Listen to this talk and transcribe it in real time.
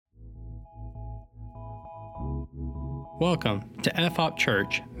Welcome to FHOP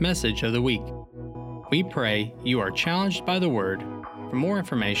Church Message of the Week. We pray you are challenged by the Word. For more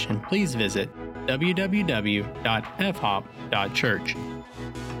information, please visit www.fhop.church.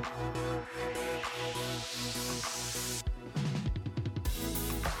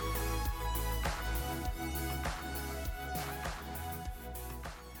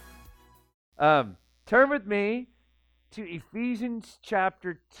 Turn with me to Ephesians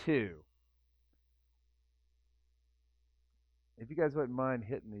chapter 2. If you guys wouldn't mind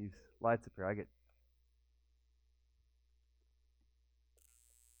hitting these lights up here,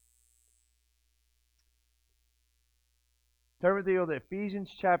 Turn with me to Ephesians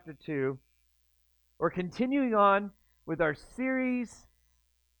chapter 2. We're continuing on with our series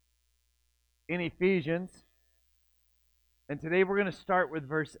in Ephesians. And today we're going to start with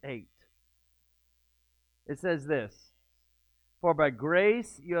verse 8. It says this: "For by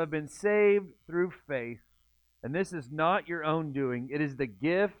grace you have been saved through faith, and this is not your own doing. It is the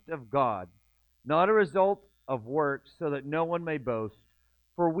gift of God, not a result of works, so that no one may boast.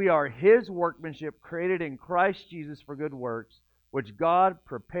 For we are His workmanship, created in Christ Jesus for good works, which God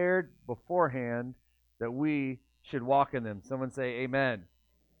prepared beforehand that we should walk in them." Someone say amen.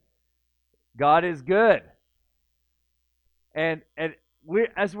 God is good. And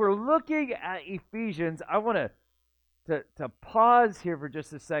as we're looking at Ephesians, I want to pause here for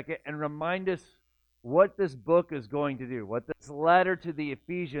just a second and remind us what this book is going to do, what this letter to the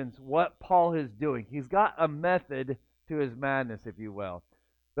Ephesians, what Paul is doing. He's got a method to his madness, if you will.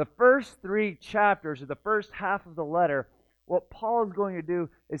 The first three chapters, or the first half of the letter, what Paul is going to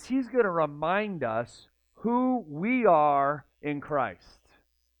do is he's going to remind us who we are in Christ.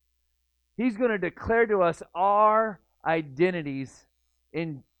 He's going to declare to us our identities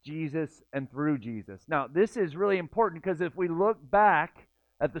in Jesus and through Jesus. Now, this is really important because if we look back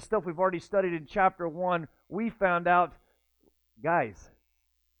at the stuff we've already studied in chapter 1, we found out, guys,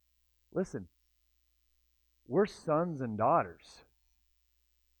 listen, we're sons and daughters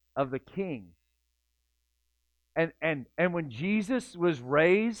of the King. And when Jesus was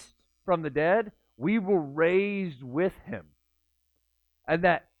raised from the dead, we were raised with Him. And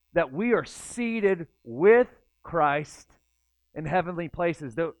that we are seated with Christ in heavenly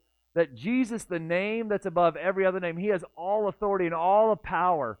places. That Jesus, the name that's above every other name, He has all authority and all the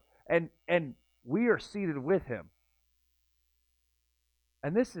power, and we are seated with Him.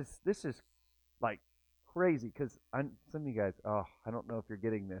 And this is like crazy, because some of you guys, I don't know if you're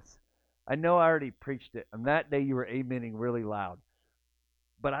getting this. I know I already preached it, and that day you were amening really loud.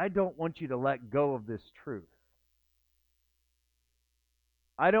 But I don't want you to let go of this truth.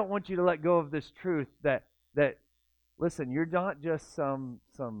 I don't want you to let go of this truth that listen, you're not just some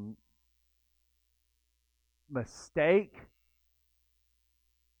mistake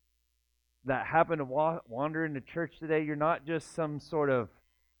that happened to wander into church today. You're not just some sort of,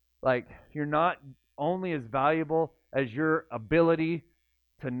 you're not only as valuable as your ability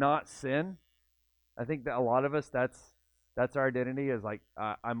to not sin. I think that a lot of us, that's our identity, is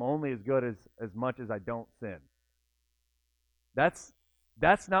I'm only as good as much as I don't sin. That's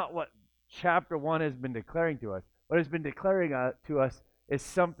not what chapter 1 has been declaring to us. What it's been declaring to us is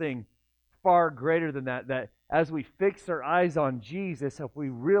something far greater than that, that as we fix our eyes on Jesus, if we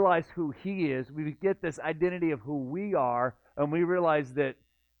realize who He is, we get this identity of who we are, and we realize that,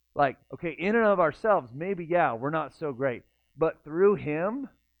 okay, in and of ourselves, maybe, we're not so great. But through Him,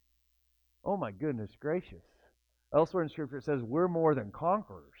 oh my goodness gracious. Elsewhere in Scripture it says we're more than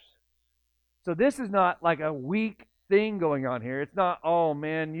conquerors. So this is not like a weak thing going on here. It's not, oh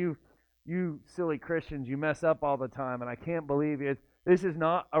man, you silly Christians, you mess up all the time, and I can't believe it. This is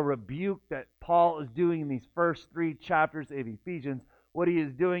not a rebuke that Paul is doing in these first 3 chapters of Ephesians. What he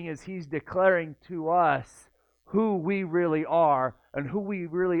is doing is he's declaring to us who we really are, and who we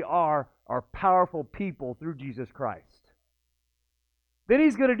really are powerful people through Jesus Christ. Then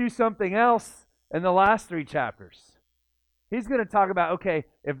he's going to do something else in the last 3 chapters. He's going to talk about, okay,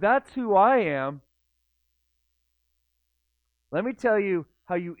 if that's who I am, let me tell you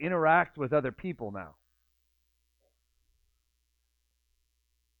how you interact with other people now.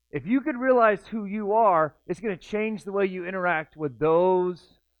 If you could realize who you are, it's going to change the way you interact with those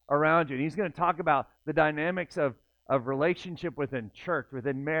around you. And he's going to talk about the dynamics of relationship within church,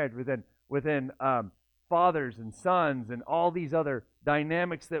 within marriage, within fathers and sons, and all these other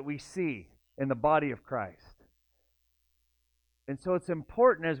dynamics that we see in the body of Christ. And so it's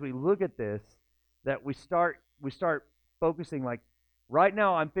important as we look at this that we start focusing, right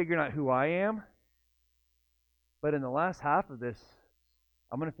now I'm figuring out who I am, but in the last half of this,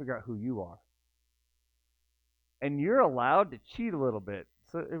 I'm going to figure out who you are. And you're allowed to cheat a little bit.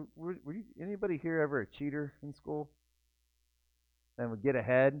 So, were you, anybody here ever a cheater in school? and we get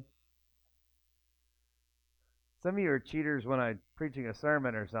ahead. Some of you are cheaters when I'm preaching a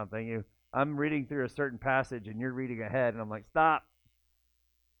sermon or something. I'm reading through a certain passage and you're reading ahead, and I'm like, stop.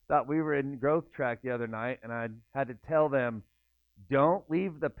 We were in growth track the other night, and I had to tell them, don't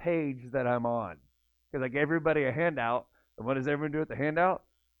leave the page that I'm on. Because I gave everybody a handout, and what does everyone do with the handout?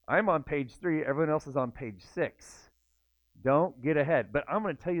 I'm on page 3, everyone else is on page 6. Don't get ahead. But I'm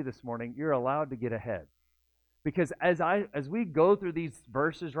going to tell you this morning, you're allowed to get ahead. Because as we go through these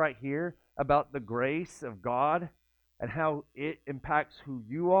verses right here about the grace of God and how it impacts who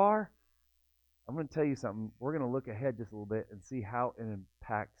you are, I'm going to tell you something. We're going to look ahead just a little bit and see how it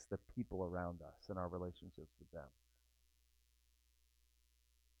impacts the people around us and our relationships with them.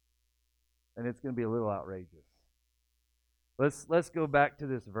 And it's going to be a little outrageous. Let's go back to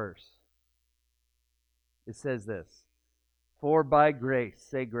this verse. It says this, for by grace,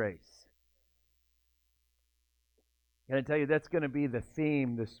 say grace. Can I tell you that's going to be the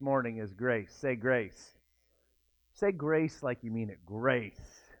theme this morning is grace. Say grace. Say grace like you mean it. Grace.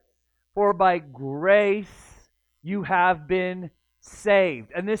 For by grace you have been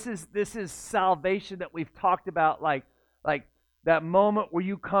saved. And this is salvation that we've talked about, like that moment where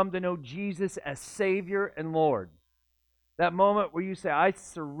you come to know Jesus as Savior and Lord. That moment where you say, I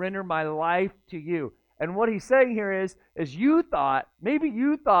surrender my life to you. And what he's saying here is maybe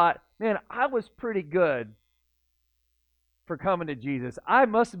you thought, man, I was pretty good for coming to Jesus. I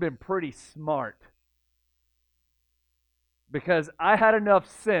must have been pretty smart because I had enough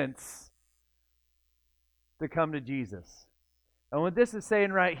sense to come to Jesus. And what this is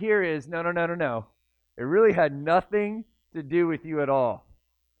saying right here is, no. It really had nothing to do with you at all.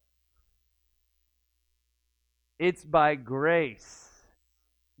 It's by grace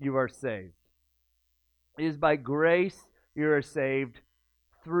you are saved. It is by grace you are saved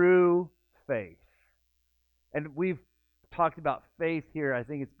through faith. And we've talked about faith here. I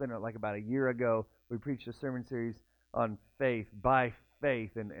think it's been like about a year ago. We preached a sermon series on faith, by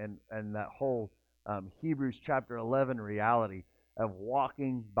faith, and that whole Hebrews chapter 11 reality of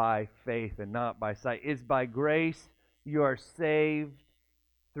walking by faith and not by sight. It's by grace you are saved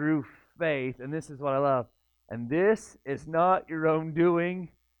through faith. And this is what I love. And this is not your own doing.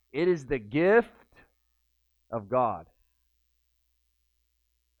 It is the gift of God.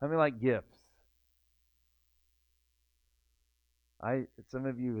 How many like gifts? Some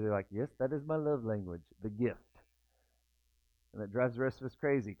of you are like, yes, that is my love language, the gift. And that drives the rest of us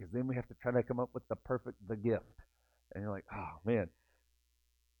crazy because then we have to try to come up with the gift. And you're like, oh man.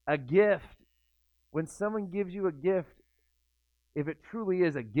 A gift, when someone gives you a gift, if it truly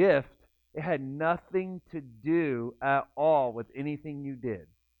is a gift, it had nothing to do at all with anything you did.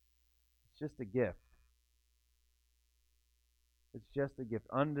 It's just a gift. It's just a gift,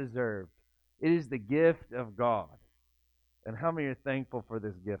 undeserved. It is the gift of God. And how many are thankful for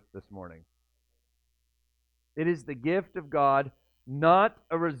this gift this morning? It is the gift of God, not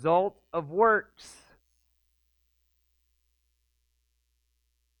a result of works.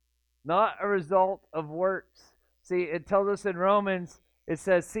 Not a result of works. See, it tells us in Romans, it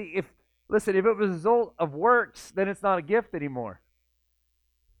says, if it was a result of works, then it's not a gift anymore.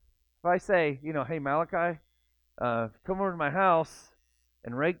 If I say, hey, Malachi, come over to my house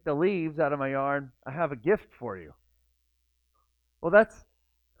and rake the leaves out of my yard, I have a gift for you. Well, that's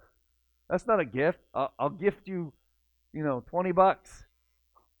not a gift. I'll gift you, $20. It's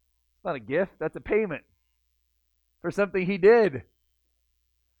not a gift. That's a payment for something he did.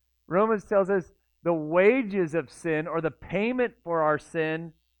 Romans tells us the wages of sin, or the payment for our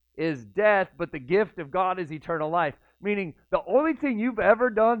sin, is death, but the gift of God is eternal life. Meaning the only thing you've ever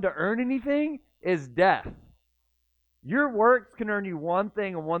done to earn anything is death. Your works can earn you one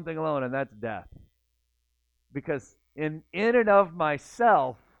thing and one thing alone, and that's death. Because in and of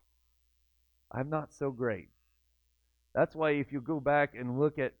myself, I'm not so great. That's why if you go back and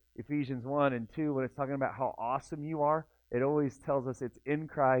look at Ephesians 1 and 2, when it's talking about how awesome you are, it always tells us it's in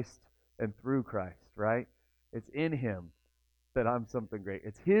Christ and through Christ, right? It's in Him that I'm something great.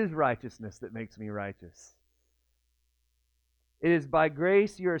 It's His righteousness that makes me righteous. It is by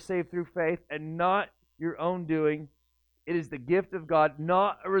grace you are saved through faith and not your own doing. It is the gift of God,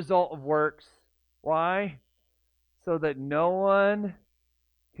 not a result of works. Why? So that no one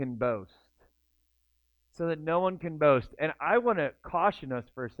can boast. So that no one can boast. And I want to caution us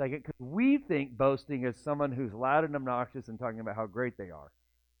for a second, because we think boasting is someone who's loud and obnoxious and talking about how great they are.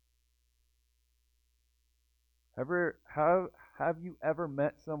 Have you ever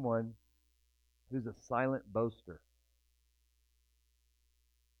met someone who's a silent boaster?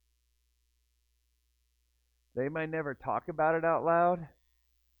 They might never talk about it out loud,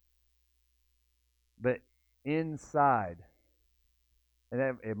 but inside,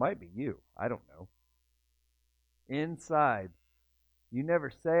 And it might be you. I don't know. Inside, you never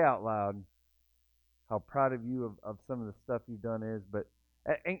say out loud how proud of you of some of the stuff you've done is, but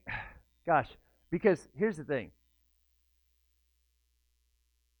and, gosh, because here's the thing.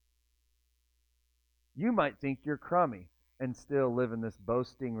 You might think you're crummy and still live in this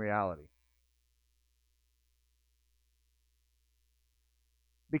boasting reality.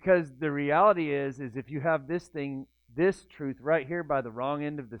 Because the reality is if you have this truth right here by the wrong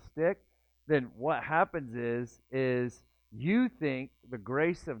end of the stick, then what happens is you think the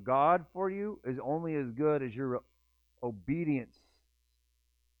grace of God for you is only as good as your obedience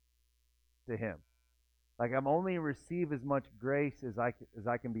to Him. Like, I'm only receive as much grace as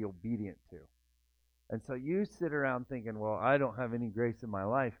I can be obedient to. And so you sit around thinking, well, I don't have any grace in my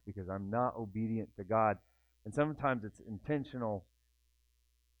life because I'm not obedient to God. And sometimes it's intentional.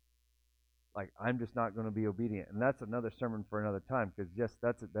 Like, I'm just not going to be obedient. And that's another sermon for another time, because, yes,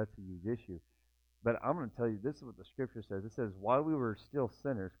 that's a huge issue. But I'm going to tell you, this is what the Scripture says. It says, while we were still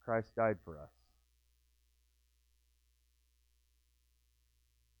sinners, Christ died for us.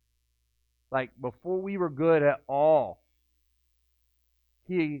 Like, before we were good at all,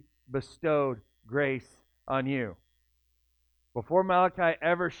 He bestowed grace on you. Before Malachi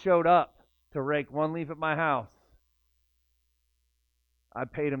ever showed up to rake one leaf at my house, I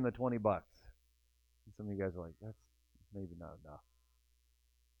paid him the $20. And some of you guys are like, that's maybe not enough.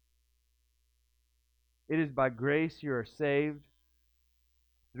 It is by grace you are saved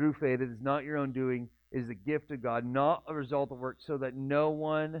through faith. It is not your own doing. It is a gift of God, not a result of work, so that no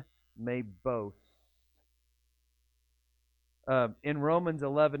one may boast. In Romans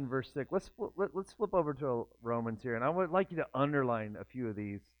 11, verse 6, let's flip over to Romans here, and I would like you to underline a few of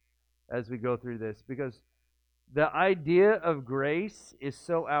these as we go through this, because the idea of grace is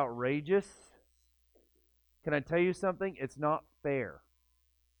so outrageous. Can I tell you something? It's not fair.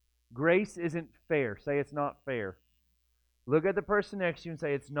 Grace isn't fair. Say it's not fair. Look at the person next to you and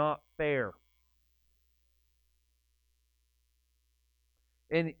say it's not fair.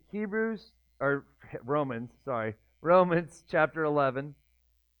 In Romans chapter 11.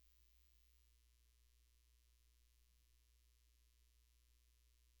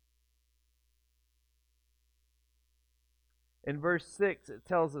 In verse 6, it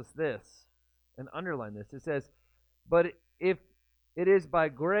tells us this, and underline this. It says, but if it is by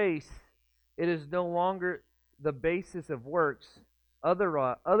grace, it is no longer the basis of works.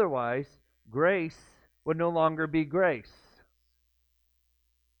 Otherwise, grace would no longer be grace.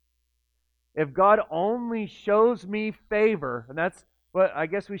 If God only shows me favor, and that's what I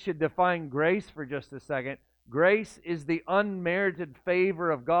guess we should define grace for just a second. Grace is the unmerited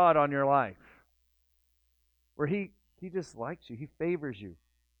favor of God on your life, where He just likes you. He favors you.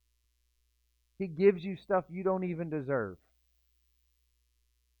 He gives you stuff you don't even deserve.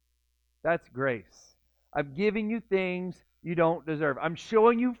 That's grace. I'm giving you things you don't deserve. I'm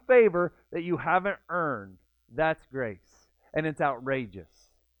showing you favor that you haven't earned. That's grace. And it's outrageous.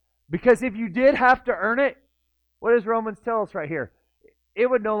 Because if you did have to earn it, what does Romans tell us right here? It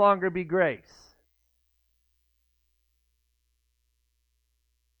would no longer be grace.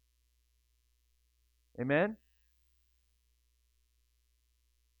 Amen?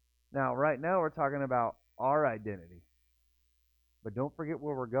 Now, right now we're talking about our identity. But don't forget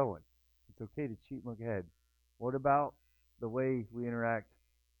where we're going. It's okay to cheat and look ahead. What about the way we interact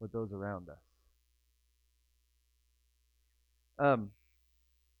with those around us?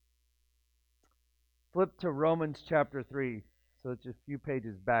 Flip to Romans chapter 3. So it's just a few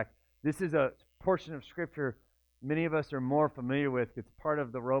pages back. This is a portion of Scripture many of us are more familiar with. It's part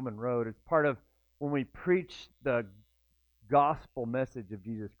of the Roman road. It's part of when we preach the gospel message of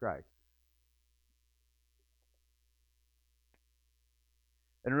Jesus Christ.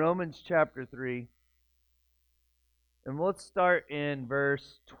 In Romans chapter 3, and let's start in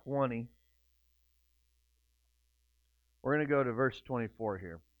verse 20. We're going to go to verse 24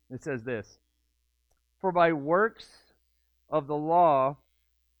 here. It says this, for by works of the law,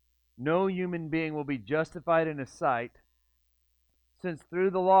 no human being will be justified in His sight, since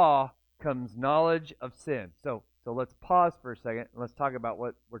through the law comes knowledge of sin. So let's pause for a second and let's talk about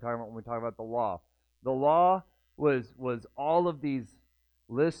what we're talking about when we talk about the law. The law was all of these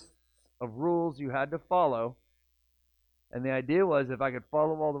lists of rules you had to follow, and the idea was if I could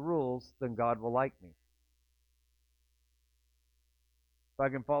follow all the rules, then God will like me. If I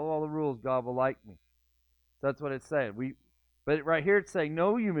can follow all the rules, God will like me. So that's what it's saying. But right here it's saying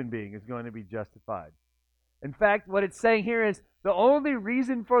no human being is going to be justified. In fact, what it's saying here is the only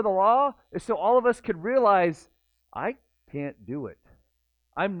reason for the law is so all of us could realize I can't do it.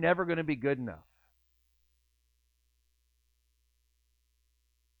 I'm never going to be good enough.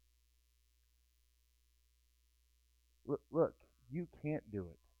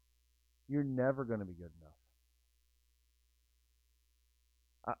 you're never going to be good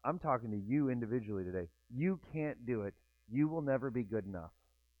enough. I'm talking to you individually today. You can't do it. You will never be good enough.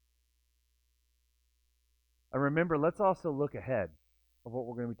 And remember, let's also look ahead of what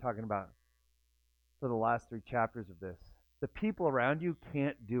we're going to be talking about for the last 3 chapters of this. The people around you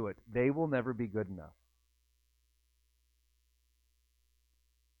can't do it. They will never be good enough.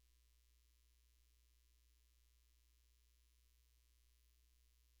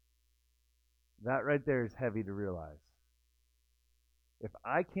 That right there is heavy to realize. If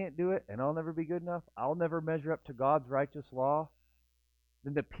I can't do it and I'll never be good enough, I'll never measure up to God's righteous law,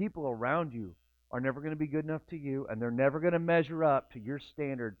 then the people around you are never going to be good enough to you, and they're never going to measure up to your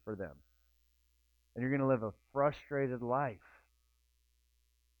standard for them. And you're going to live a frustrated life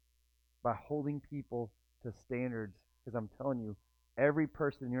by holding people to standards, because I'm telling you, every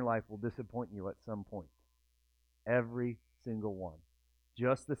person in your life will disappoint you at some point. Every single one.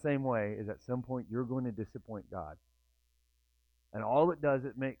 Just the same way as at some point you're going to disappoint God. And all it does,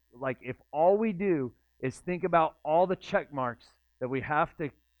 if all we do is think about all the check marks that we have to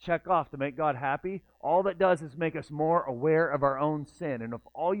check off to make God happy, all that does is make us more aware of our own sin. And if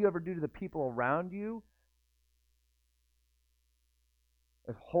all you ever do to the people around you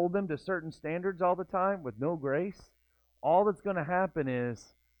is hold them to certain standards all the time with no grace, all that's going to happen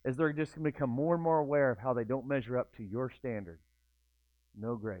is they're just going to become more and more aware of how they don't measure up to your standard.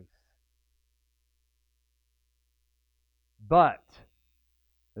 No grace. But,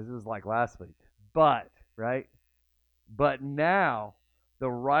 this is like last week, right? But now, the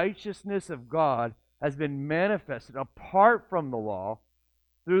righteousness of God has been manifested apart from the law,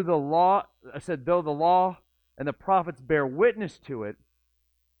 through the law. I said, though the law and the prophets bear witness to it,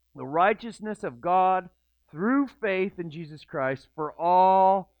 the righteousness of God through faith in Jesus Christ for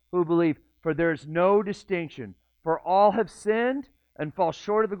all who believe. For there is no distinction. For all have sinned and fall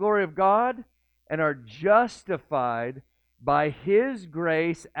short of the glory of God, and are justified by His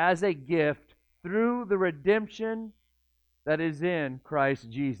grace as a gift through the redemption that is in Christ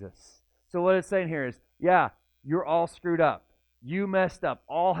Jesus. So what it's saying here is, yeah, you're all screwed up. You messed up.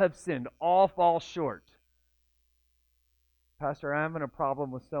 All have sinned. All fall short. Pastor, I'm having a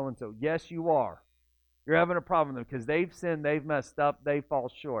problem with so-and-so. Yes, you are. You're having a problem with them because they've sinned, they've messed up, they fall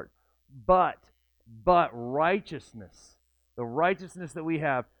short. But righteousness, the righteousness that we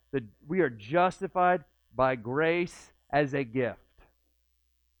have, that we are justified by grace as a gift.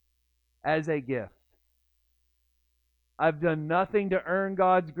 As a gift. I've done nothing to earn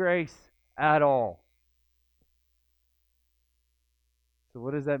God's grace at all. So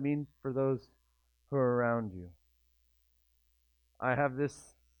what does that mean for those who are around you? I have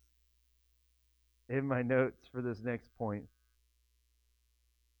this in my notes for this next point.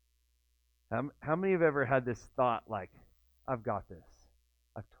 How many have ever had this thought like, I've got this.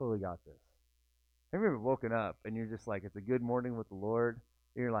 I've totally got this. Have you ever woken up and you're just like, it's a good morning with the Lord,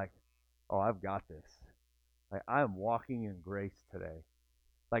 and you're like, oh, I've got this. Like, I am walking in grace today.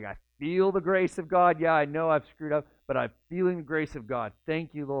 Like, I feel the grace of God. Yeah, I know I've screwed up, but I'm feeling the grace of God.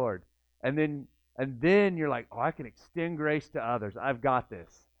 Thank you, Lord. And then you're like, oh, I can extend grace to others. I've got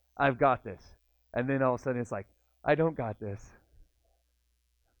this. I've got this. And then all of a sudden it's like, I don't got this.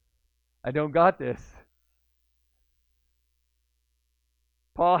 I don't got this.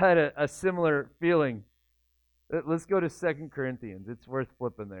 Paul had a similar feeling. Let's go to 2 Corinthians. It's worth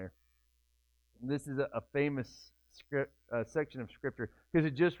flipping there. This is a famous section of Scripture because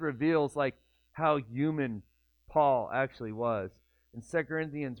it just reveals like how human Paul actually was. In 2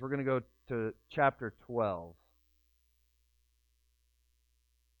 Corinthians, we're going to go to chapter 12.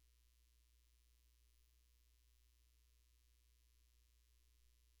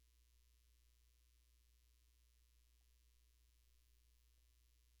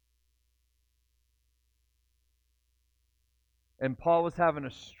 And Paul was having a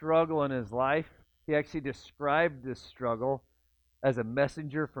struggle in his life. He actually described this struggle as a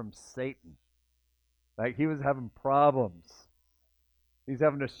messenger from Satan. Like, he was having problems. He's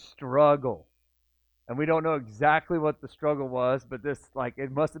having a struggle. And we don't know exactly what the struggle was, but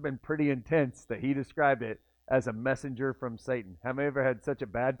it must have been pretty intense that he described it as a messenger from Satan. How many ever had such a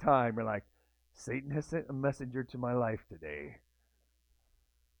bad time? You're like, Satan has sent a messenger to my life today.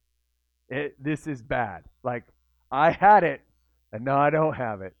 This is bad. Like, I had it, and now I don't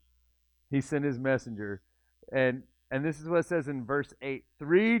have it. He sent his messenger. And this is what it says in verse 8.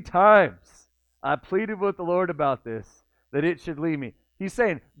 3 times I pleaded with the Lord about this, that it should leave me. He's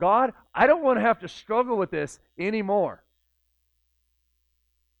saying, God, I don't want to have to struggle with this anymore.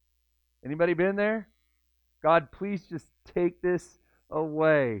 Anybody been there? God, please just take this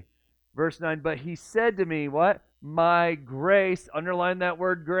away. Verse 9, but he said to me, what? My grace, underline that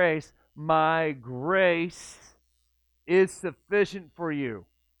word grace, my grace is sufficient for you.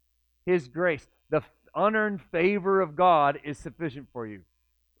 His grace, the unearned favor of God is sufficient for you.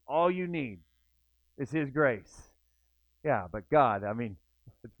 All you need is His grace. Yeah, but God,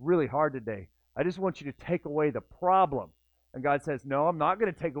 it's really hard today. I just want you to take away the problem. And God says, no, I'm not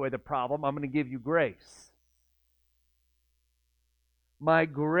going to take away the problem. I'm going to give you grace. My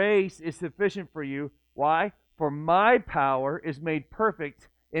grace is sufficient for you. Why? For my power is made perfect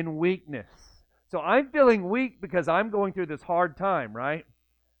in weakness. So I'm feeling weak because I'm going through this hard time, right?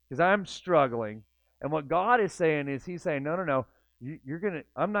 Because I'm struggling. And what God is saying is, He's saying, no.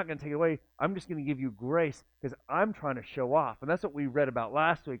 I'm not going to take it away. I'm just going to give you grace because I'm trying to show off. And that's what we read about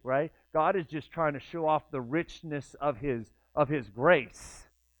last week, right? God is just trying to show off the richness of His grace.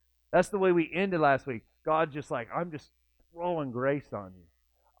 That's the way we ended last week. God just like, I'm just throwing grace on you.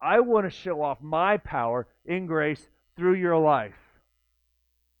 I want to show off my power in grace through your life.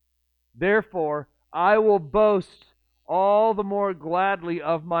 Therefore, I will boast all the more gladly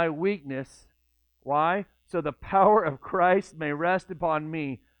of my weakness. Why? So the power of Christ may rest upon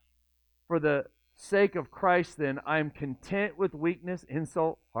me. For the sake of Christ, then, I am content with weakness,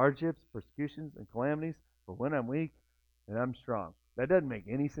 insult, hardships, persecutions, and calamities. For when I'm weak, then I'm strong. That doesn't make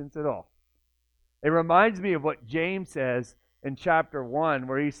any sense at all. It reminds me of what James says in chapter 1,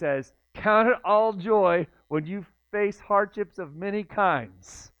 where he says, count it all joy when you face hardships of many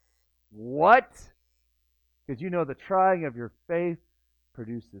kinds. What? Because you know the trying of your faith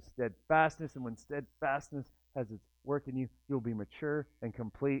produces steadfastness, and when steadfastness has its work in you, you'll be mature and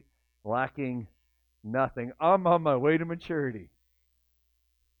complete, lacking nothing. I'm on my way to maturity.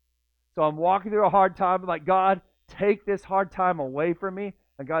 So I'm walking through a hard time. I'm like, God, take this hard time away from me.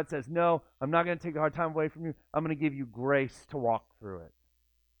 And God says, no, I'm not going to take the hard time away from you. I'm going to give you grace to walk through it.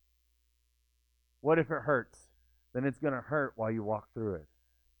 What if it hurts? Then it's going to hurt while you walk through it.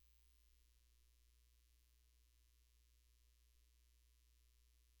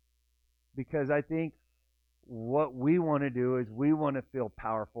 Because I think what we want to do is we want to feel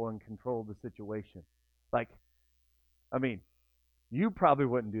powerful and control the situation. You probably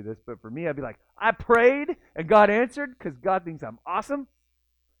wouldn't do this, but for me, I'd be like, I prayed and God answered because God thinks I'm awesome.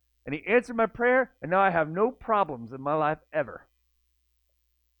 And He answered my prayer, and now I have no problems in my life ever.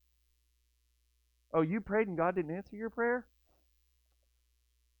 Oh, you prayed and God didn't answer your prayer?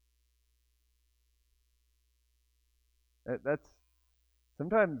 That's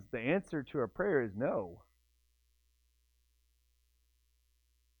sometimes the answer to a prayer is no.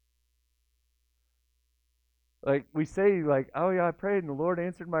 Like we say, oh yeah, I prayed and the Lord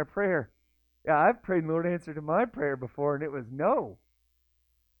answered my prayer. Yeah, I've prayed and the Lord answered my prayer before, and it was no.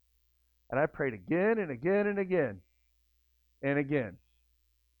 And I prayed again and again and again and again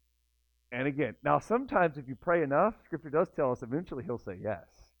and again. Now, sometimes if you pray enough, Scripture does tell us eventually He'll say yes.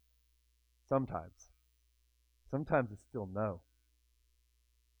 Sometimes. Sometimes it's still no.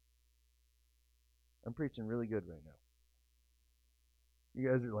 I'm preaching really good right now. You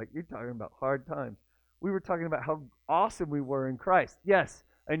guys are like, you're talking about hard times. We were talking about how awesome we were in Christ. Yes,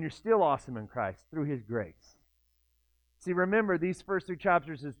 and you're still awesome in Christ through His grace. See, remember, these first 3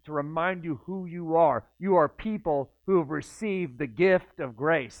 chapters is to remind you who you are. You are people who have received the gift of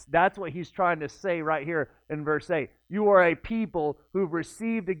grace. That's what he's trying to say right here in verse 8. You are a people who've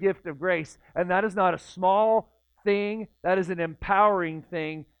received the gift of grace, and that is not a small thing. That is an empowering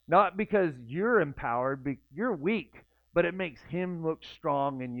thing, not because you're empowered, you're weak, but it makes Him look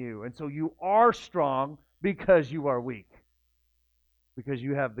strong in you. And so you are strong because you are weak, because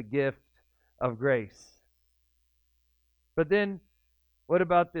you have the gift of grace. But then, what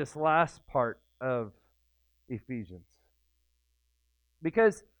about this last part of Ephesians?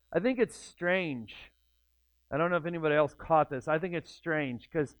 Because I think it's strange. I don't know if anybody else caught this. I think it's strange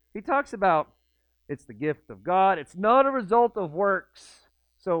because he talks about it's the gift of God. It's not a result of works.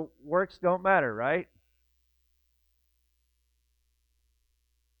 So works don't matter, right?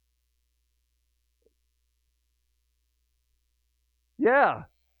 Yeah.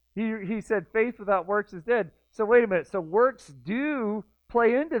 He said faith without works is dead. So wait a minute. So works do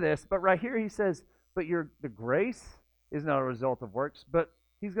play into this, but right here he says, but the grace is not a result of works. But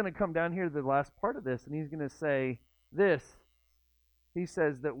he's going to come down here to the last part of this, and he's going to say this. He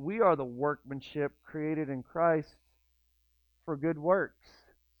says that we are the workmanship created in Christ for good works.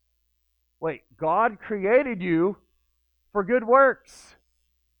 Wait, God created you for good works.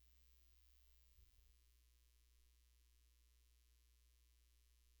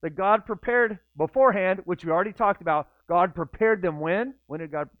 That God prepared beforehand, which we already talked about. God prepared them when? When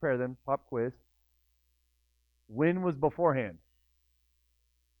did God prepare them? Pop quiz. When was beforehand?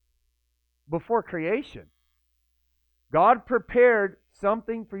 Before creation. God prepared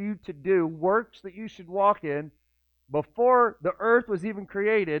something for you to do, works that you should walk in, before the earth was even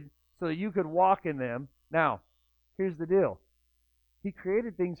created, so that you could walk in them. Now, here's the deal. He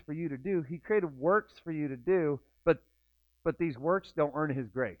created things for you to do. He created works for you to do, but these works don't earn His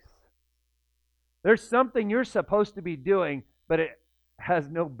grace. There's something you're supposed to be doing, but it has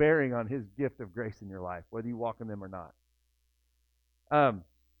no bearing on His gift of grace in your life, whether you walk in them or not.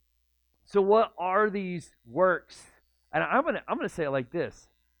 So what are these works? And I'm gonna say it like this.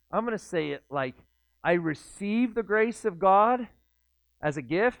 I'm gonna say it like, I receive the grace of God as a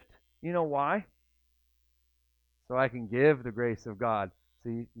gift. You know why? So I can give the grace of God.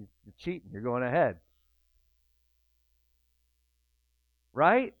 See, you're cheating. You're going ahead.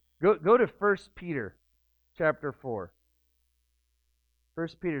 Right? Go to 1 Peter chapter 4. 1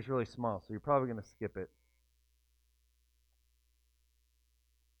 Peter is really small, so you're probably going to skip it.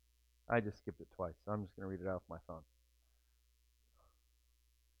 I just skipped it twice, so I'm just going to read it off my phone.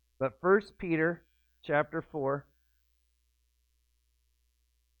 But 1 Peter chapter 4,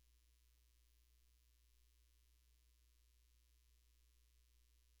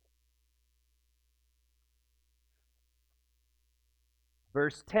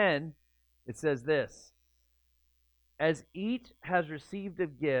 verse 10, it says this: As each has received a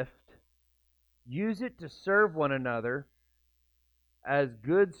gift, use it to serve one another as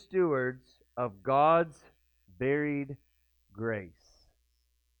good stewards of God's varied grace.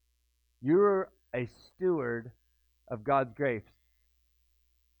 You're a steward of God's grace.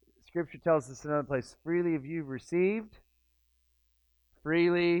 Scripture tells us in another place, freely have you received,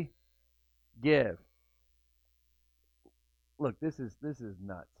 freely give. Look, this is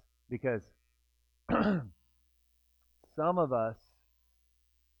nuts, because some of us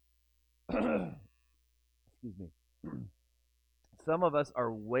excuse me, some of us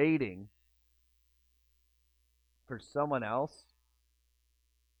are waiting for someone else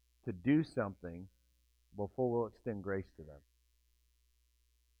to do something before we'll extend grace to them.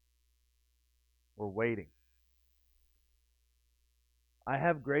 We're waiting. I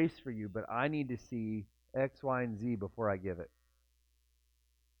have grace for you, but I need to see X, Y, and Z before I give it.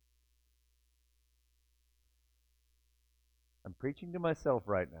 I'm preaching to myself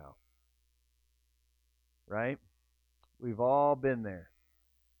right now. Right? We've all been there.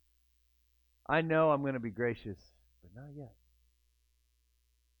 I know I'm going to be gracious, but not yet.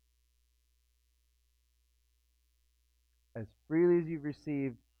 As freely as you've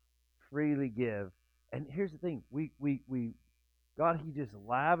received, freely give. And here's the thing. God, He just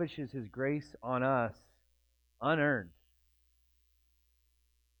lavishes His grace on us unearned.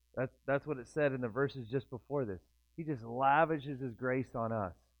 That's what it said in the verses just before this. He just lavishes His grace on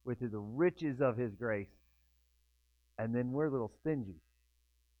us with the riches of His grace. And then we're a little stingy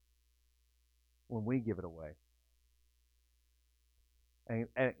when we give it away. And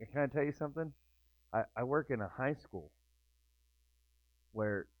can I tell you something? I work in a high school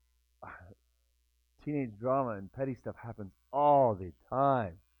where teenage drama and petty stuff happens all the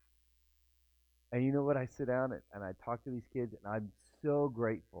time. And you know what? I sit down and I talk to these kids, and I'm so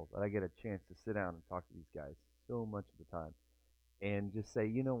grateful that I get a chance to sit down and talk to these guys so much of the time. And just say,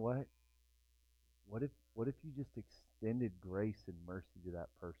 you know what? What if you just extended grace and mercy to that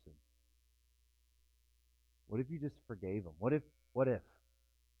person? What if you just forgave them? What if?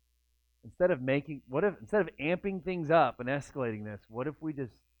 Instead of amping things up and escalating this, what if we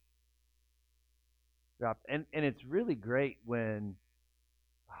just dropped? And it's really great when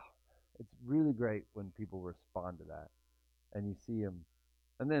people respond to that, and you see them.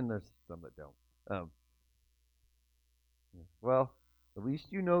 And then there's some that don't. Well, at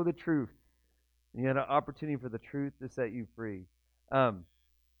least you know the truth. You had an opportunity for the truth to set you free.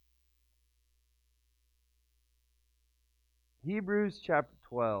 Hebrews chapter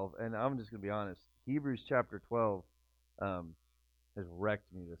 12, and I'm just going to be honest, Hebrews chapter 12 has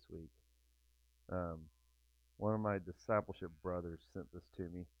wrecked me this week. One of my discipleship brothers sent this to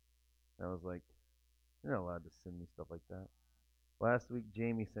me. And I was like, you're not allowed to send me stuff like that. Last week,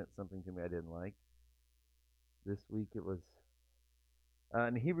 Jamie sent something to me I didn't like. This week it was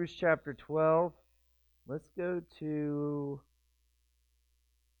in Hebrews chapter 12. Let's go to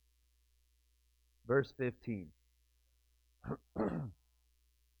verse 15.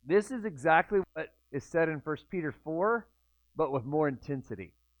 This is exactly what is said in 1 Peter 4, but with more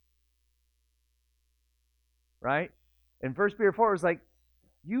intensity. Right? In 1 Peter 4, it was like,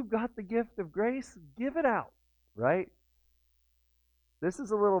 you've got the gift of grace, give it out. Right? This is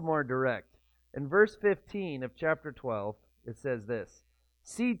a little more direct. In verse 15 of chapter 12, it says this: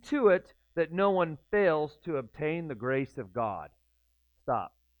 see to it that no one fails to obtain the grace of God.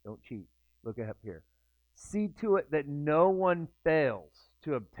 Stop. Don't cheat. Look up here. See to it that no one fails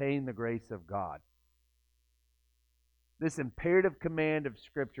to obtain the grace of God. This imperative command of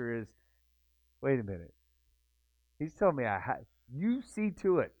Scripture is, wait a minute. He's telling me you see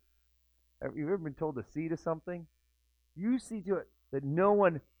to it. Have you ever been told to see to something? You see to it that no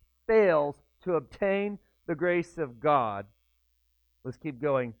one fails to obtain the grace of God. Let's keep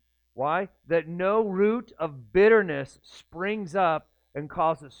going. Why? That no root of bitterness springs up and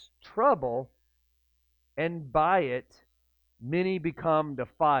causes trouble, and by it many become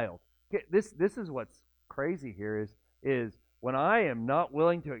defiled. This is what's crazy here is when I am not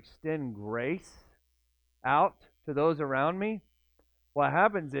willing to extend grace out to those around me, what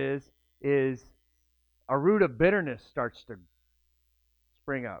happens is a root of bitterness starts to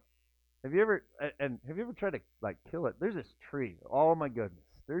spring up. Have you ever tried to kill it? There's this tree. Oh my goodness.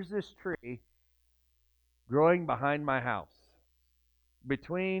 There's this tree growing behind my house,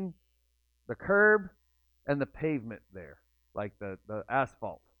 between the curb and the pavement there, like the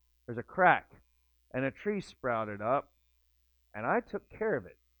asphalt. There's a crack, and a tree sprouted up, and I took care of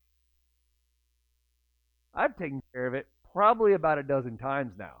it. I've taken care of it probably about a dozen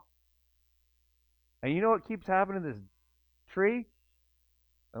times now. And you know what keeps happening to this tree?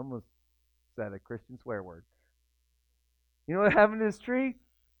 I almost said a Christian swear word. You know what happened to this tree?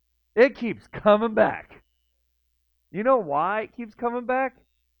 It keeps coming back. You know why it keeps coming back?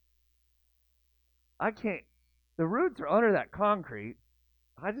 The roots are under that concrete.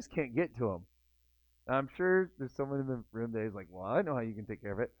 I just can't get to them. And I'm sure there's someone in the room that is like, well, I know how you can take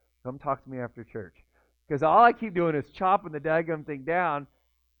care of it. Come talk to me after church. Because all I keep doing is chopping the daggum thing down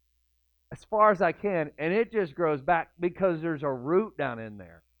as far as I can, and it just grows back because there's a root down in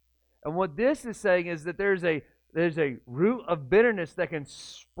there. And what this is saying is that there's a root of bitterness that can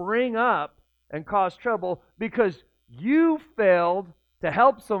spring up and cause trouble because you failed to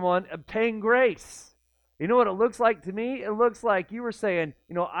help someone obtain grace. You know what it looks like to me? It looks like you were saying,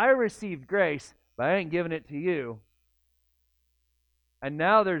 I received grace, but I ain't giving it to you. And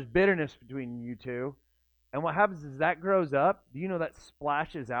now there's bitterness between you two. And what happens is that grows up. Do you know that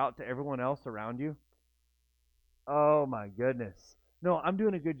splashes out to everyone else around you? Oh my goodness. No, I'm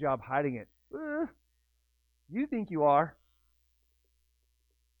doing a good job hiding it. You think you are.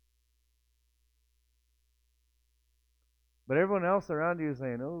 But everyone else around you is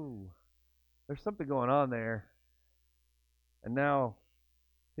saying, oh, there's something going on there. And now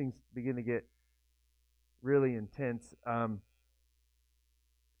things begin to get really intense.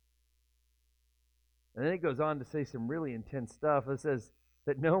 And then it goes on to say some really intense stuff. It says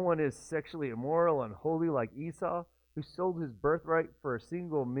that no one is sexually immoral, unholy like Esau, who sold his birthright for a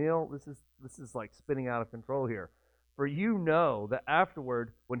single meal. This is like spinning out of control here. For you know that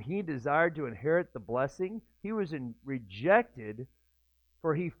afterward, when he desired to inherit the blessing, he was rejected,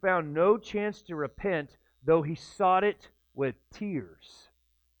 for he found no chance to repent, though he sought it with tears.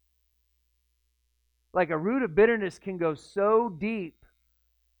 Like a root of bitterness can go so deep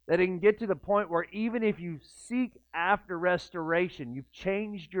that it can get to the point where even if you seek after restoration, you've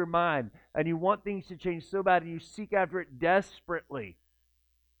changed your mind, and you want things to change so bad, and you seek after it desperately,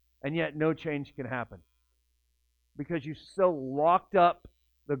 and yet no change can happen. Because you so locked up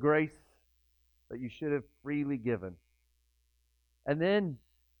the grace that you should have freely given. And then,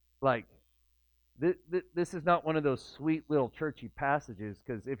 this is not one of those sweet little churchy passages,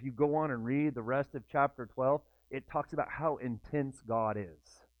 because if you go on and read the rest of chapter 12, it talks about how intense God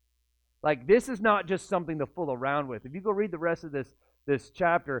is. This is not just something to fool around with. If you go read the rest of this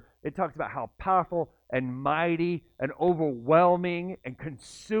chapter, it talks about how powerful and mighty and overwhelming and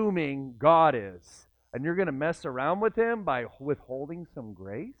consuming God is. And you're going to mess around with Him by withholding some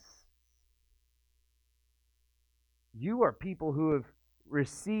grace? You are people who have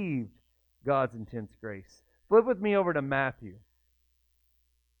received God's intense grace. Flip with me over to Matthew.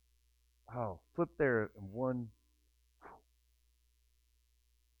 Oh, flip there one.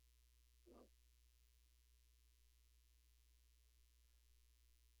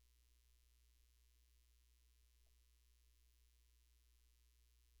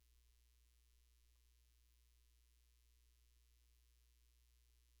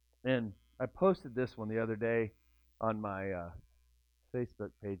 And I posted this one the other day on my Facebook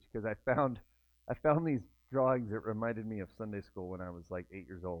page because I found these drawings that reminded me of Sunday school when I was like 8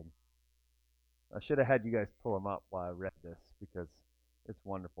 years old. I should have had you guys pull them up while I read this because it's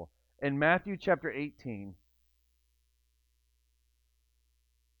wonderful. In Matthew chapter 18,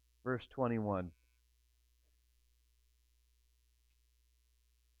 verse 21.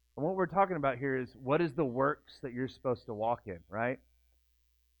 And what we're talking about here is what is the works that you're supposed to walk in, right?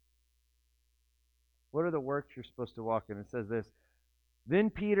 What are the works you're supposed to walk in? It says this, Then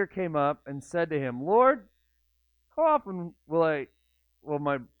Peter came up and said to him, Lord, how often Lord,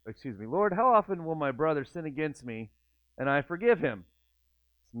 how often will my brother sin against me and I forgive him?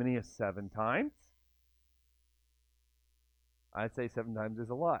 As many as 7 times? I'd say 7 times is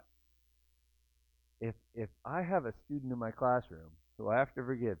a lot. If I have a student in my classroom who I have to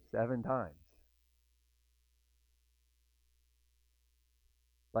forgive 7 times,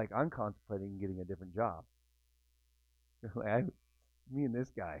 like I'm contemplating getting a different job. Me and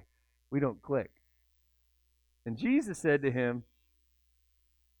this guy, we don't click. And Jesus said to him,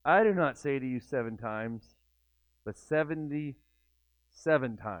 I do not say to you 7 times, but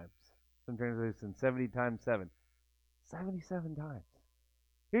 77 times. Some translations 70 times 7. 77 times.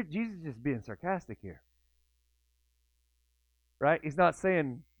 Here, Jesus is just being sarcastic here. Right? He's not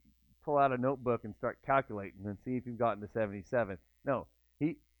saying pull out a notebook and start calculating and see if you've gotten to 77. No,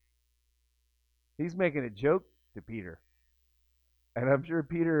 he's making a joke to Peter. And I'm sure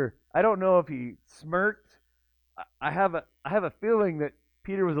Peter, I don't know if he smirked. I have a feeling that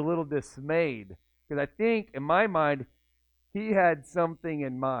Peter was a little dismayed, because I think in my mind he had something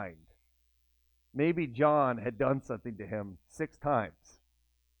in mind. Maybe John had done something to him 6 times,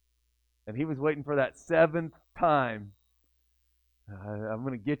 and he was waiting for that 7th time. I'm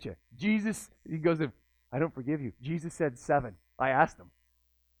going to get you. Jesus, he goes, I don't forgive you. Jesus said 7. I asked him.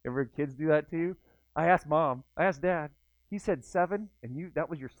 Ever kids do that to you? I asked Mom. I asked Dad. He said 7, and that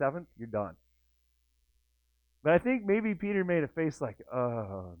was your 7th? You're done. But I think maybe Peter made a face like,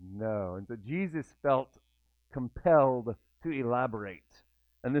 oh, no. And so Jesus felt compelled to elaborate.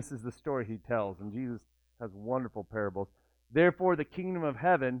 And this is the story he tells. And Jesus has wonderful parables. Therefore, the kingdom of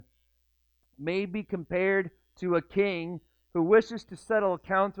heaven may be compared to a king who wishes to settle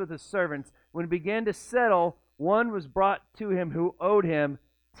accounts with his servants. When he began to settle, one was brought to him who owed him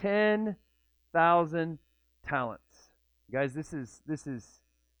 10,000 talents. Guys, this is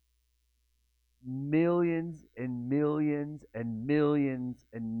millions and millions and millions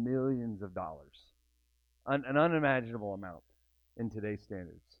and millions of dollars. An unimaginable amount in today's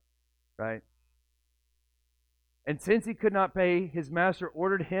standards, right? And since he could not pay, his master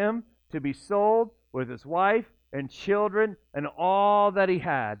ordered him to be sold with his wife and children and all that he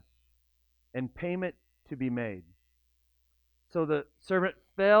had, and payment to be made. So the servant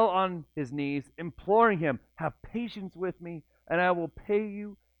fell on his knees, imploring him, have patience with me, and I will pay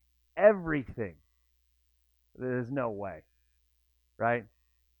you everything. There's no way, right?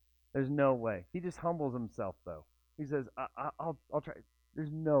 There's no way. He just humbles himself, though. He says, I'll try.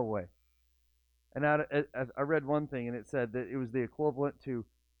 There's no way. And I read one thing, and it said that it was the equivalent to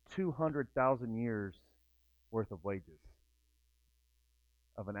 200,000 years worth of wages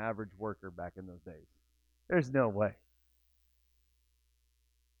of an average worker back in those days. There's no way.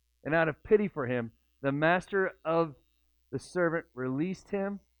 And out of pity for him, the master of the servant released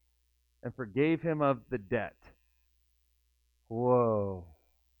him and forgave him of the debt. Whoa.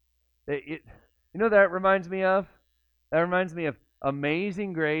 You know what that reminds me of? That reminds me of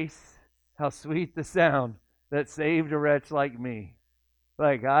Amazing Grace, how sweet the sound that saved a wretch like me.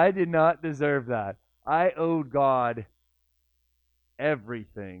 Like, I did not deserve that. I owed God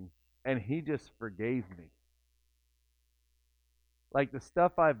everything, and he just forgave me. Like, the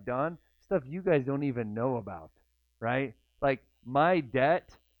stuff I've done, stuff you guys don't even know about, right? Like, my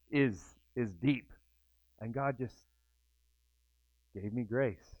debt is deep, and God just gave me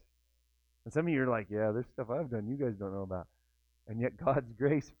grace. And some of you are like, yeah, there's stuff I've done you guys don't know about. And yet God's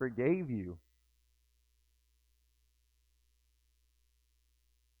grace forgave you.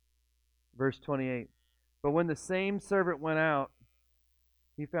 Verse 28. But when the same servant went out,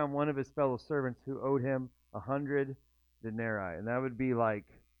 he found one of his fellow servants who owed him 100 denarii. And that'd be like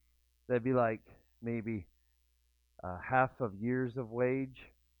maybe half of years of wage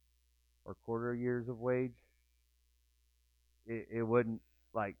or quarter years of wage. It wouldn't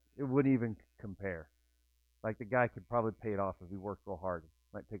even compare. Like, the guy could probably pay it off if he worked real hard.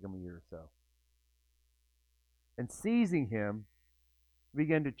 It might take him a year or so. And seizing him,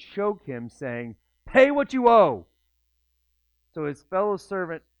 began to choke him, saying, pay what you owe. So his fellow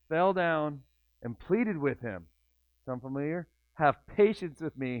servant fell down and pleaded with him. Sound familiar? Have patience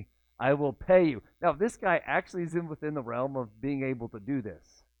with me, I will pay you. Now, this guy actually is within the realm of being able to do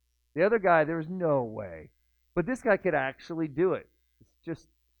this. The other guy, there's no way. But this guy could actually do it. It's just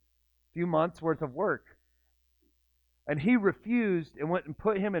a few months' worth of work. And he refused and went and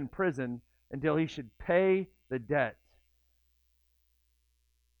put him in prison until he should pay the debt.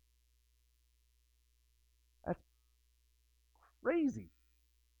 That's crazy.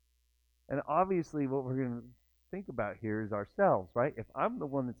 And obviously what we're going to think about here is ourselves, right? If I'm the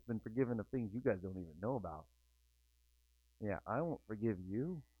one that's been forgiven of things you guys don't even know about, yeah, I won't forgive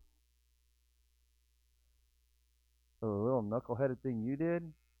you. for the little knuckleheaded thing you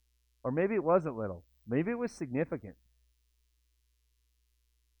did? Or maybe it wasn't little. Maybe it was significant.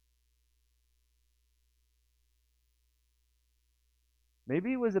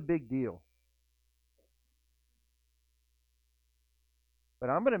 Maybe it was a big deal. But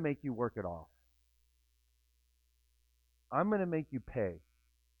I'm going to make you work it off. I'm going to make you pay.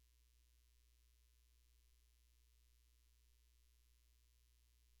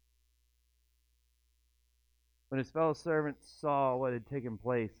 When his fellow servants saw what had taken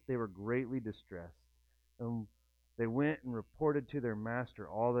place, they were greatly distressed. And they went and reported to their master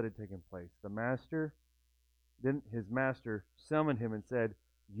all that had taken place. Then his master summoned him and said,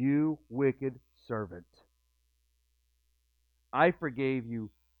 "You wicked servant, I forgave you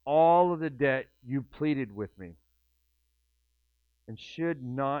all of the debt you pleaded with me. And should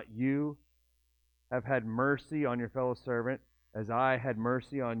not you have had mercy on your fellow servant as I had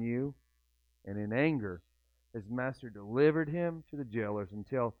mercy on you?" And in anger, his master delivered him to the jailers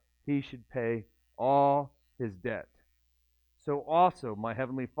until he should pay all his debt. So also my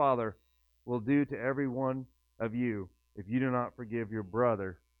heavenly Father will do to every one of you if you do not forgive your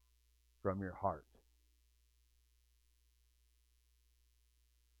brother from your heart.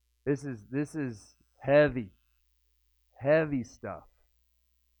 This is heavy stuff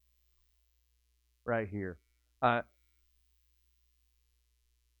right here. I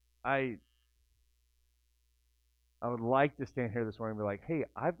would like to stand here this morning and be like, "Hey,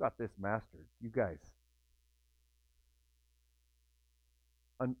 I've got this mastered. You guys."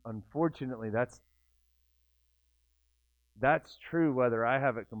 Unfortunately, that's true whether I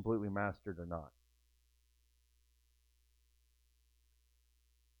have it completely mastered or not.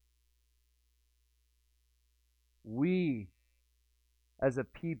 We, as a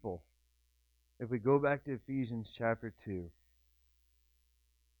people, if we go back to Ephesians chapter 2,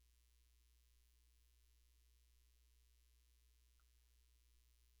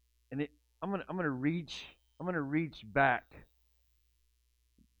 and I'm gonna reach back,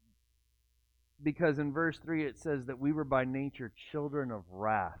 because in verse 3 it says that we were by nature children of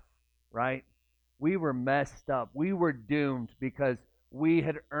wrath, right? We were messed up. We were doomed because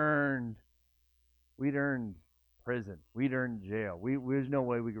we'd earned prison. We'd earned jail. There's no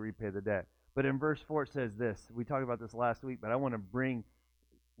way we could repay the debt. But in verse 4 it says this. We talked about this last week, but I want to bring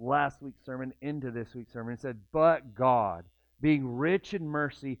last week's sermon into this week's sermon. It said, "But God, being rich in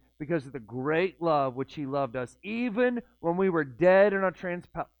mercy, because of the great love which he loved us, even when we were dead in our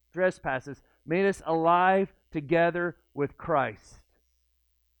trespasses, made us alive together with Christ.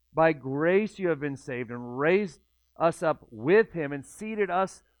 By grace you have been saved, and raised us up with him, and seated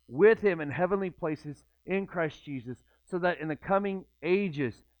us with him in heavenly places in Christ Jesus, so that in the coming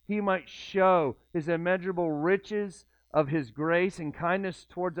ages he might show his immeasurable riches of his grace and kindness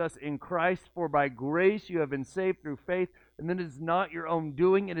towards us in Christ. For by grace you have been saved through faith, and that is not your own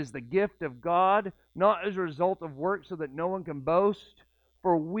doing. It is the gift of God, not as a result of works, so that no one can boast.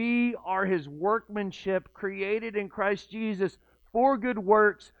 For we are his workmanship, created in Christ Jesus for good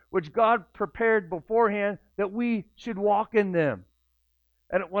works, which God prepared beforehand that we should walk in them."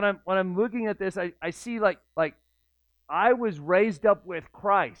 And when I'm looking at this, I see like I was raised up with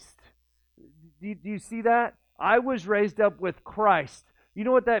Christ. Do you see that? I was raised up with Christ. You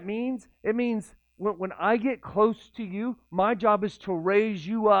know what that means? It means when I get close to you, my job is to raise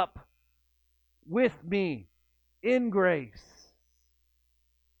you up with me in grace.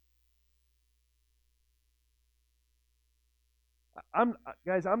 I'm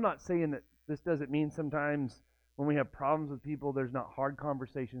not saying that this doesn't mean sometimes when we have problems with people, there's not hard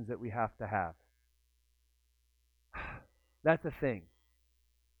conversations that we have to have. That's a thing.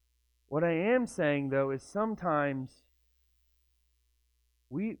 What I am saying, though, is sometimes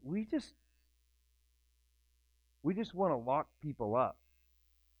we just want to lock people up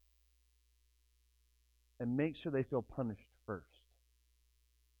and make sure they feel punished first.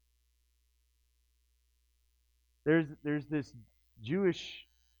 There's this Jewish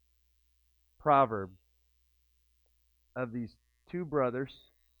proverb of these two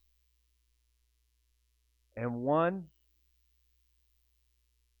brothers, and one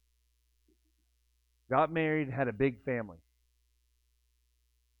got married, had a big family.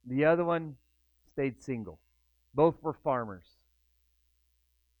 The other one stayed single. Both were farmers.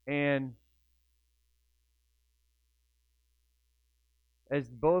 And as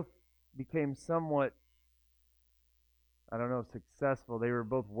both became somewhat, successful, they were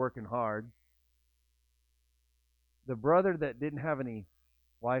both working hard. The brother that didn't have any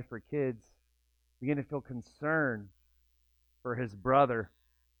wife or kids began to feel concern for his brother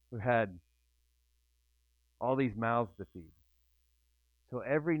who had all these mouths to feed. So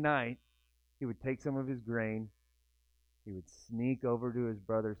every night, he would take some of his grain he would sneak over to his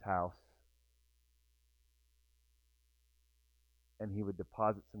brother's house and he would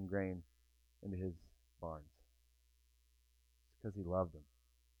deposit some grain into his barns. It's because he loved him.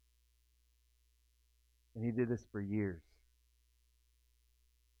 And he did this for years.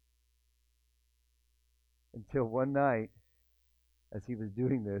 Until one night, as he was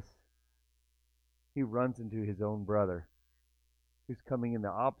doing this, he runs into his own brother, who's coming in the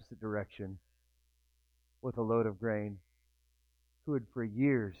opposite direction with a load of grain, who had for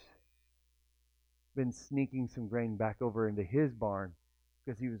years been sneaking some grain back over into his barn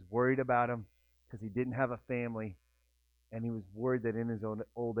because he was worried about him, because he didn't have a family, and he was worried that in his own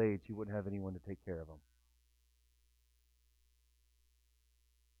old age he wouldn't have anyone to take care of him.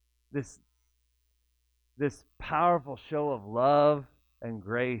 This powerful show of love and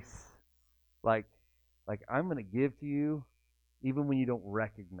grace, like I'm going to give to you even when you don't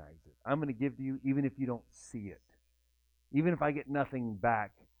recognize it. I'm going to give to you even if you don't see it. Even if I get nothing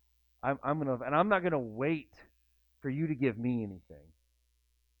back, I'm not going to wait for you to give me anything.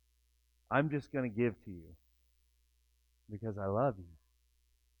 I'm just going to give to you because I love you.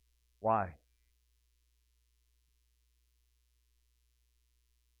 Why?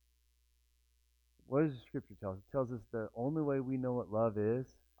 What does the Scripture tell us? It tells us the only way we know what love is.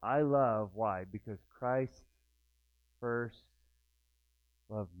 I love. Why? Because Christ first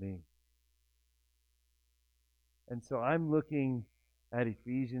loved me. And so I'm looking at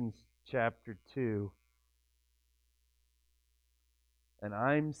Ephesians chapter 2, and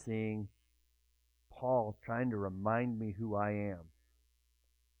I'm seeing Paul trying to remind me who I am.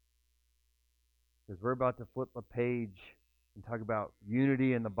 Because we're about to flip a page and talk about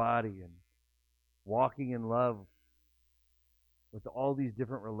unity in the body and walking in love with all these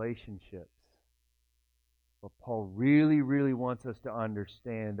different relationships. But Paul really, really wants us to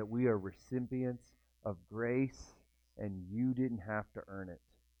understand that we are recipients of grace and you didn't have to earn it.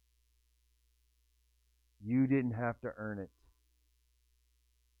 You didn't have to earn it.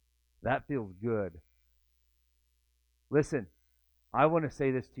 That feels good. Listen, I want to say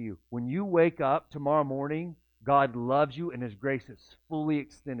this to you. When you wake up tomorrow morning, God loves you and His grace is fully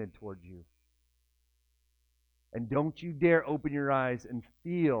extended towards you. And don't you dare open your eyes and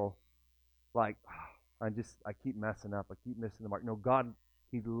feel like, oh, I keep messing up. I keep missing the mark. No, God,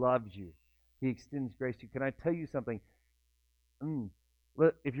 He loves you. He extends grace to you. Can I tell you something?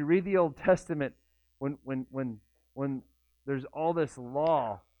 Look, if you read the Old Testament, when there's all this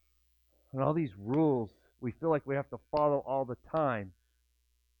law and all these rules we feel like we have to follow all the time,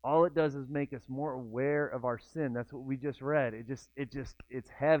 all it does is make us more aware of our sin. That's what we just read. It's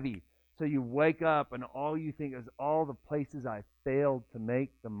heavy. So you wake up and all you think is all the places I failed to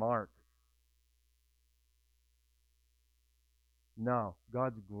make the mark. No,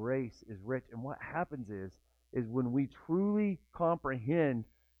 God's grace is rich. And what happens is when we truly comprehend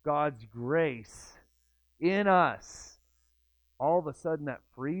God's grace in us, all of a sudden that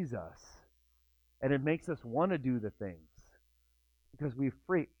frees us. And it makes us want to do the things because we're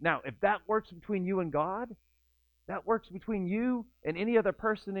free. Now, if that works between you and God, that works between you and any other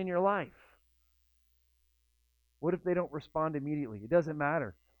person in your life. What if they don't respond immediately? It doesn't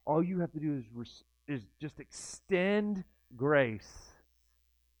matter. All you have to do is just extend grace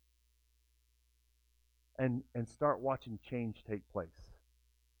and start watching change take place.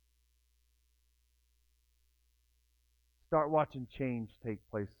 Start watching change take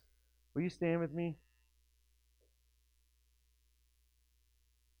place. Will you stand with me?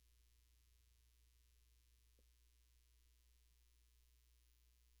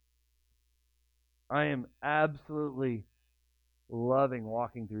 I am absolutely loving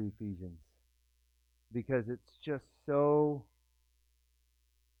walking through Ephesians because it's just so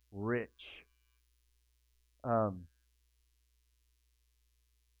rich.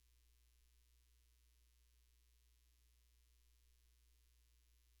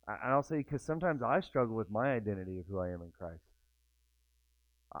 I'll say because sometimes I struggle with my identity of who I am in Christ.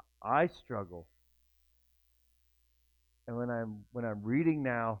 I struggle, and when I'm reading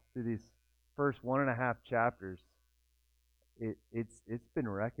now through these first 1.5 chapters, it's been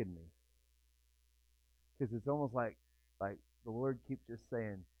wrecking me because it's almost like the Lord keeps just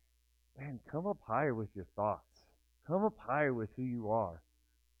saying, "Man, come up higher with your thoughts. Come up higher with who you are.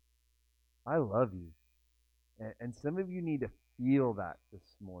 I love you," and some of you need to feel that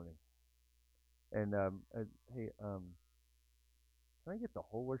this morning. And hey, can I get the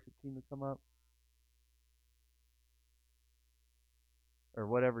whole worship team to come up? Or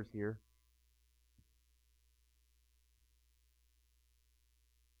whatever's here.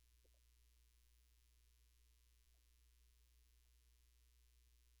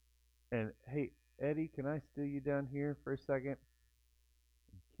 And hey, Eddie, can I steal you down here for a second?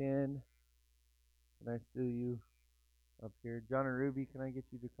 Ken, can I steal you up here? John and Ruby, can I get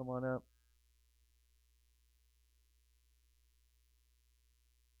you to come on up?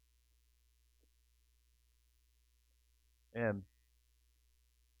 And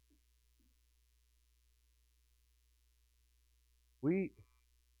we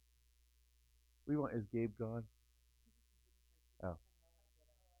want, is Gabe gone? Oh.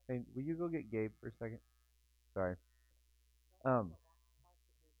 Hey, will you go get Gabe for a second? Sorry.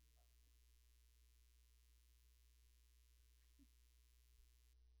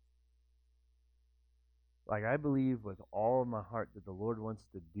 Like, I believe with all of my heart that the Lord wants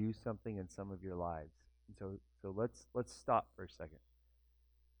to do something in some of your lives. And so let's stop for a second.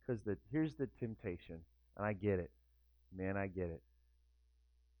 Because here's the temptation, and I get it. Man, I get it.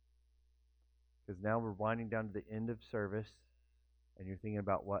 Because now we're winding down to the end of service, and you're thinking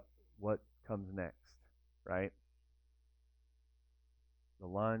about what comes next, right? The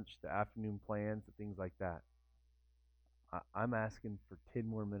lunch, the afternoon plans, the things like that. I'm asking for 10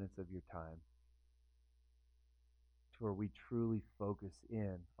 more minutes of your time to where we truly focus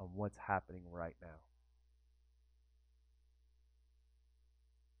in on what's happening right now.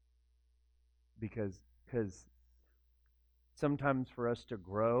 Because sometimes for us to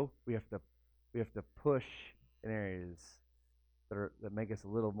grow, we have to push in areas that make us a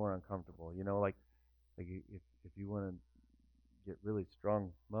little more uncomfortable. You know, like if you want to get really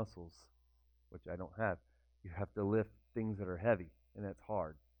strong muscles, which I don't have, you have to lift things that are heavy, and that's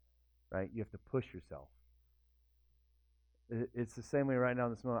hard, right? You have to push yourself. It's the same way right now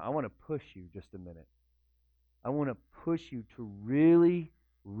in this moment. I want to push you just a minute. I want to push you to really,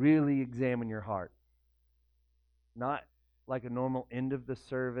 really examine your heart. Not like a normal end of the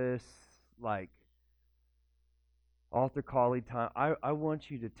service, like altar calling time. I want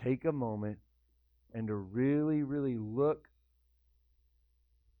you to take a moment and to really, really look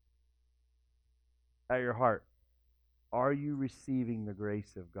at your heart. Are you receiving the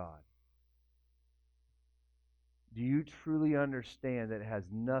grace of God? Do you truly understand that it has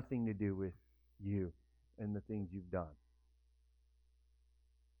nothing to do with you and the things you've done?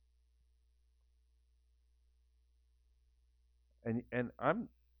 And I'm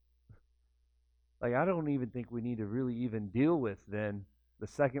like, I don't even think we need to really even deal with then the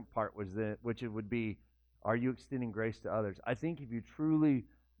second part, which it would be, are you extending grace to others? I think if you truly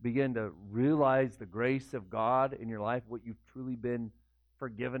begin to realize the grace of God in your life, what you've truly been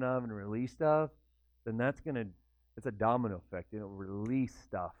forgiven of and released of, then it's a domino effect. It'll release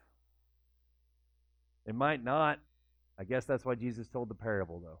stuff. It might not. I guess that's why Jesus told the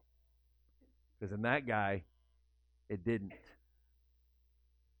parable, though. Because in that guy, it didn't.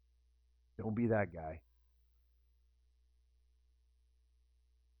 Don't be that guy.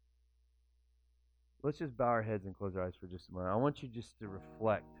 Let's just bow our heads and close our eyes for just a moment. I want you just to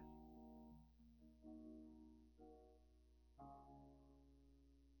reflect.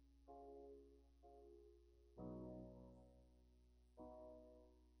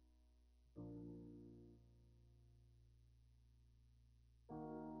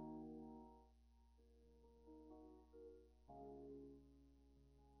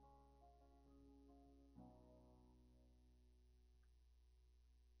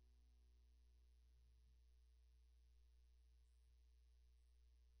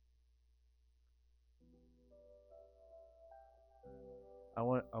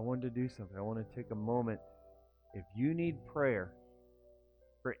 I want to do something. I want to take a moment. If you need prayer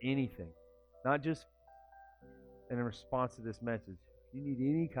for anything, not just in response to this message, if you need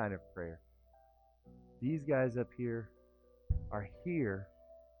any kind of prayer, these guys up here are here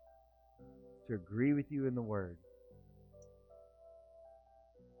to agree with you in the Word.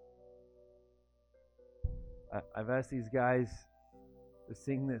 I've asked these guys to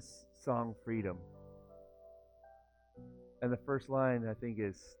sing this song, Freedom. And the first line, I think,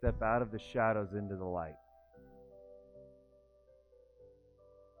 is step out of the shadows into the light.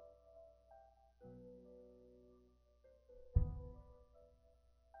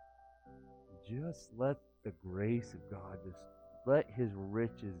 Just let the grace of God, just let His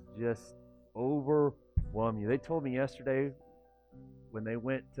riches just overwhelm you. They told me yesterday when they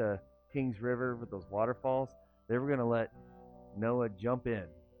went to Kings River with those waterfalls, they were going to let Noah jump in.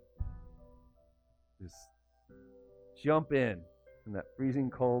 Just jump in that freezing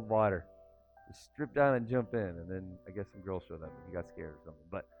cold water. Just strip down and jump in. And then I guess some girls showed up and he got scared or something.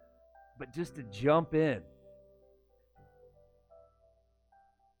 But just to jump in.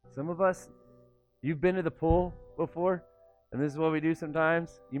 Some of us, you've been to the pool before, and this is what we do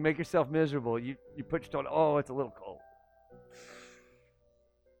sometimes. You make yourself miserable. You put your toe, oh, it's a little cold.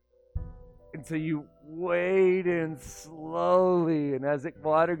 And so you wade in slowly, and as the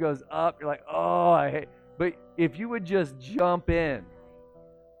water goes up, you're like, oh, I hate. But if you would just jump in,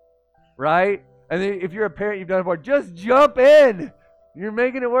 right? And then if you're a parent, you've done it before, just jump in. You're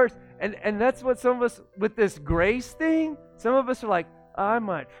making it worse. And that's what some of us, with this grace thing, some of us are like, I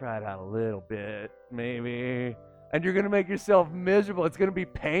might try it out a little bit, maybe. And you're going to make yourself miserable. It's going to be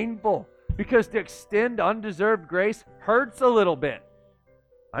painful because to extend undeserved grace hurts a little bit.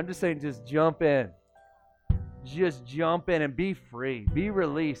 I'm just saying, just jump in. Just jump in and be free. Be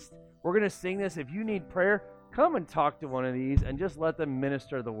released. We're going to sing this. If you need prayer, come and talk to one of these and just let them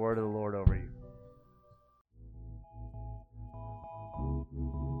minister the word of the Lord over you.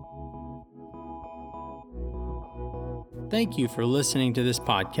 Thank you for listening to this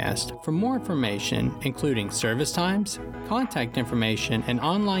podcast. For more information, including service times, contact information, and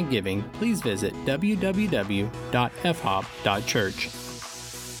online giving, please visit www.fhop.church.